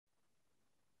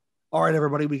All right,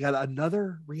 everybody, we got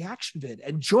another reaction vid.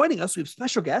 And joining us, we have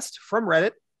special guest from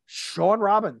Reddit, Sean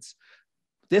Robbins.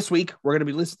 This week, we're going to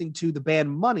be listening to the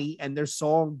band Money and their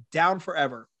song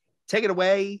Down4ever. Take it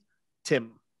away,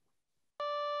 Tim.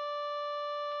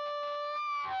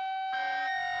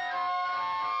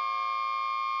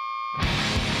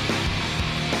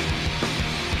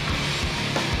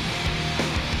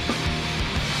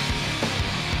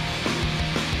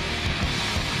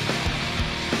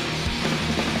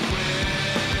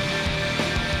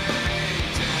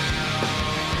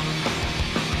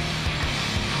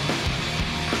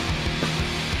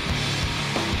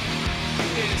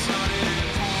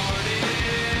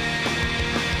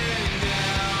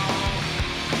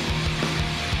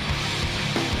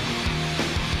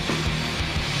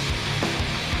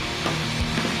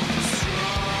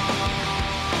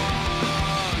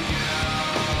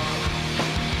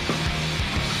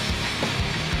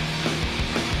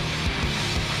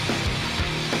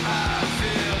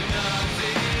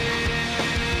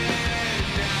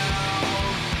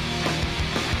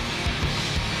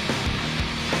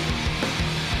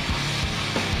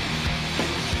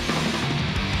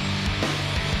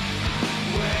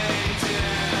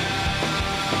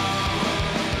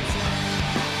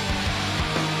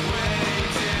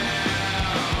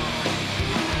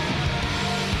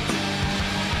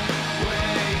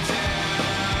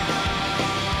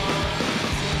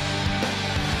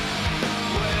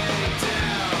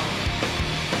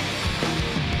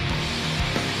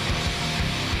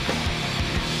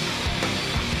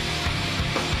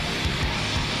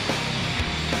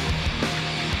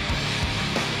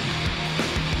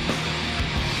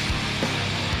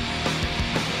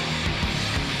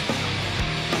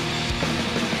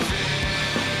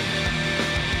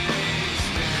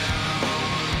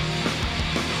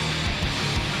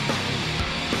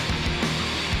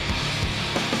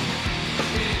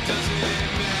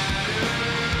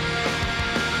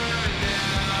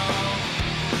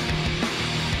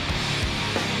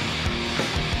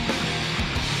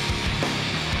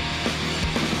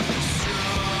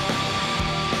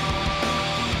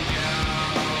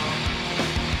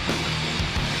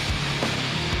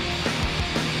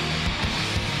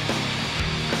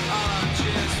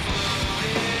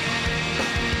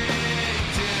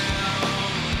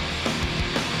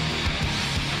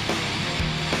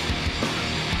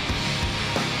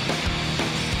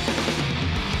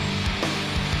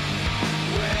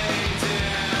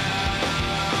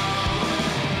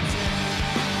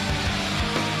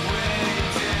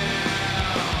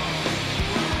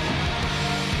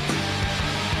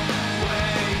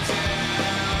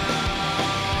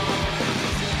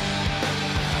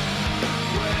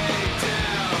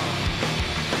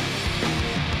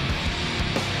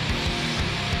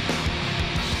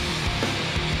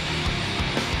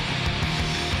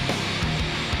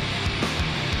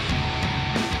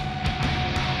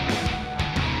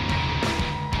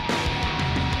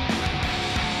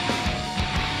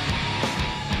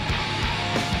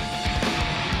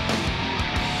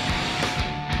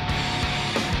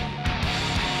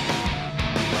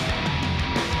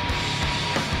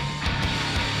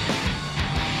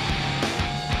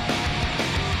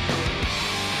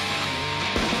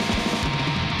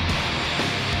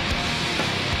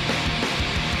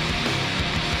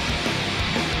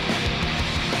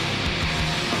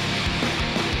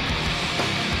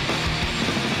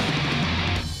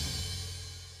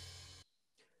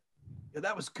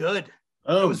 That was good.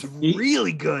 Oh, it was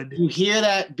really good. You hear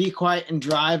that "Be Quiet and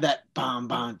Drive," that bam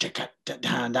bam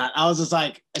da. I was just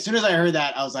like, as soon as I heard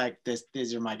that, I was like,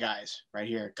 these are my guys right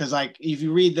here. Because like, if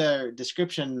you read the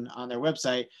description on their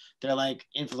website, they're like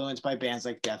influenced by bands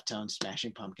like Deftones,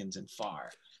 Smashing Pumpkins, and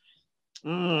Far.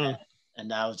 And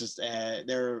I was just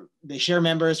they share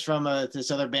members from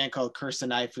this other band called Curse the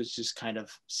Knife, which is kind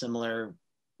of similar,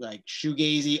 like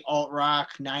shoegazy, alt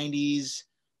rock, 90s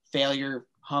failure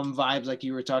hum vibes like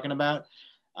you were talking about.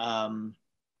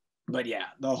 But yeah,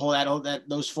 the whole that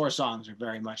those four songs are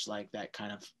very much like that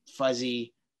kind of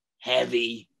fuzzy,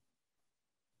 heavy,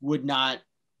 would not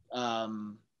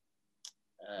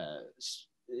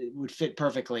it would fit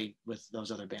perfectly with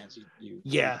those other bands.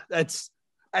 Yeah, that's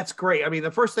great. I mean,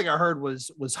 the first thing I heard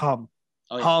was hum.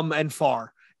 Oh, yeah. Hum and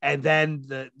Far. And then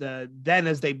then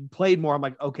as they played more, I'm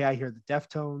like, okay, I hear the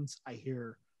Deftones, I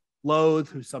hear Loathe,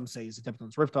 who some say is a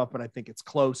Deftones riff-off, but I think it's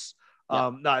close.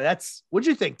 Yeah. No, what'd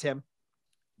you think, Tim?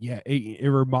 Yeah, it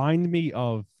reminded me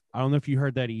of, I don't know if you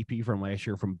heard that EP from last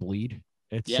year from Bleed.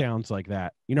 It sounds like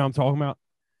that. You know what I'm talking about?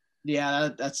 Yeah,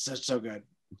 that's so good.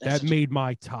 That made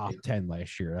my top 10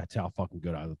 last year. That's how fucking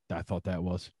good I thought that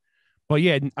was. But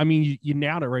yeah, I mean, you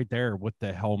nailed it right there with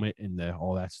the helmet and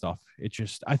all that stuff. It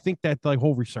just, I think that the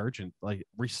whole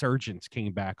resurgence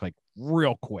came back like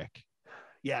real quick.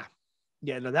 Yeah.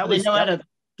 Yeah. No, they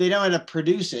know how to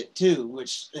produce it too,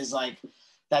 which is like,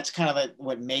 that's kind of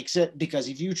what makes it, because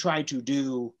if you try to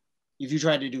do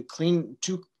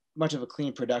too much of a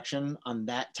clean production on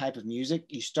that type of music,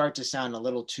 you start to sound a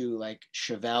little too like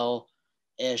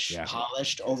Chevelle-ish,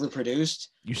 polished, overproduced.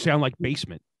 You sound like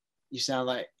Basement. You sound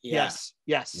like, yes.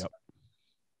 Yep.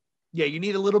 Yeah, you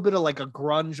need a little bit of like a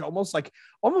grunge, almost like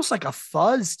a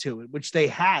fuzz to it, which they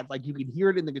had. Like you can hear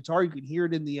it in the guitar, you can hear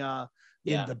it in the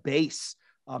bass.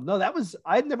 No,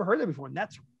 I had never heard that before, and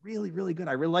that's really, really good.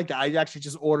 I really like that. I actually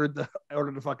just ordered the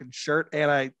fucking shirt, and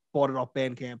I bought it off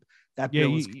Bandcamp. That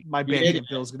bill my Bandcamp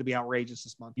bill is going to be outrageous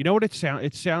this month. You know what it sounds?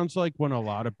 It sounds like when a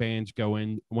lot of bands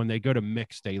when they go to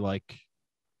mix,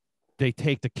 they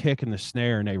take the kick and the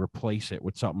snare and they replace it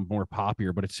with something more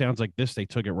poppier. But it sounds like they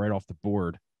took it right off the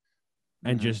board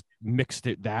and just mixed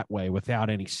it that way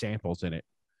without any samples in it.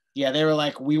 Yeah, they were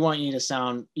like, we want you to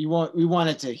sound, we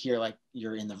wanted to hear like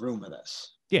you're in the room with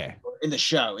us. Yeah. In the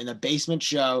show, in the basement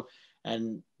show.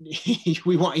 And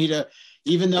we want you to,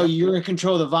 even though you're in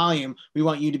control of the volume, we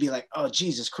want you to be like, oh,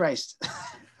 Jesus Christ.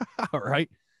 All right.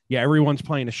 Yeah, everyone's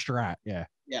playing a Strat. Yeah.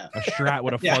 Yeah. A Strat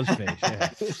with a fuzz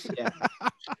bass. Yeah.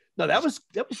 No, that was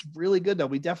really good though.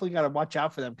 We definitely got to watch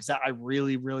out for them because I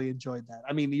really, really enjoyed that.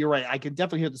 I mean, you're right. I can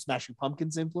definitely hear the Smashing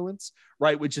Pumpkins influence,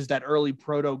 right? Which is that early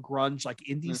proto grunge, like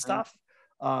indie stuff.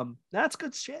 That's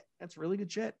good shit. That's really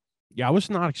good shit. Yeah, I was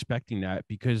not expecting that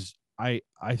because I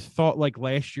thought like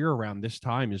last year around this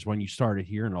time is when you started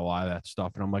hearing a lot of that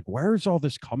stuff. And I'm like, where is all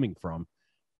this coming from?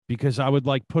 Because I would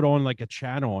like put on like a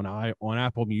channel on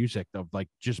Apple Music of like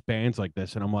just bands like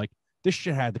this. And I'm like, this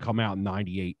shit had to come out in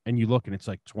 98. And you look and it's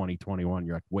like 2021.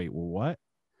 You're like, wait, well, what?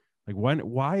 Like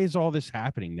why is all this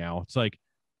happening now? It's like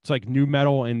new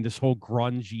metal and this whole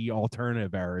grungy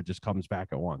alternative era just comes back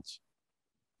at once.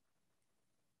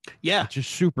 Yeah. It's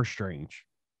just super strange.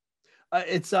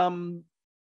 It's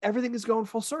everything is going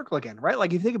full circle again, right? Like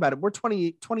if you think about it, we're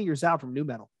 20 years out from new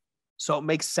metal. So it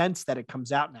makes sense that it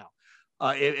comes out now.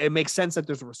 It makes sense that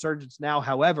there's a resurgence now.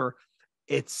 However,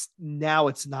 it's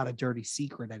not a dirty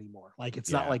secret anymore. Like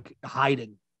it's not like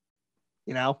hiding,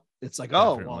 you know, it's like,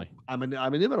 definitely. Oh, well,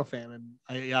 I'm a new metal fan.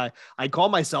 And I call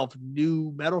myself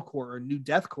new metalcore or new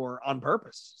deathcore on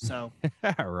purpose. So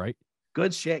right.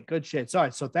 Good shit.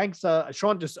 Sorry. So thanks.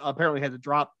 Sean just apparently had to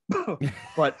drop,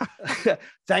 but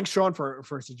thanks, Sean, for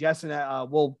suggesting that.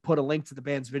 We'll put a link to the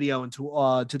band's video and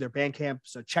to their Bandcamp.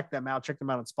 So check them out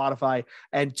on Spotify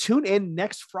and tune in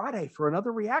next Friday for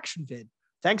another reaction vid.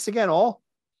 Thanks again, all.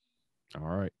 All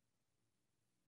right.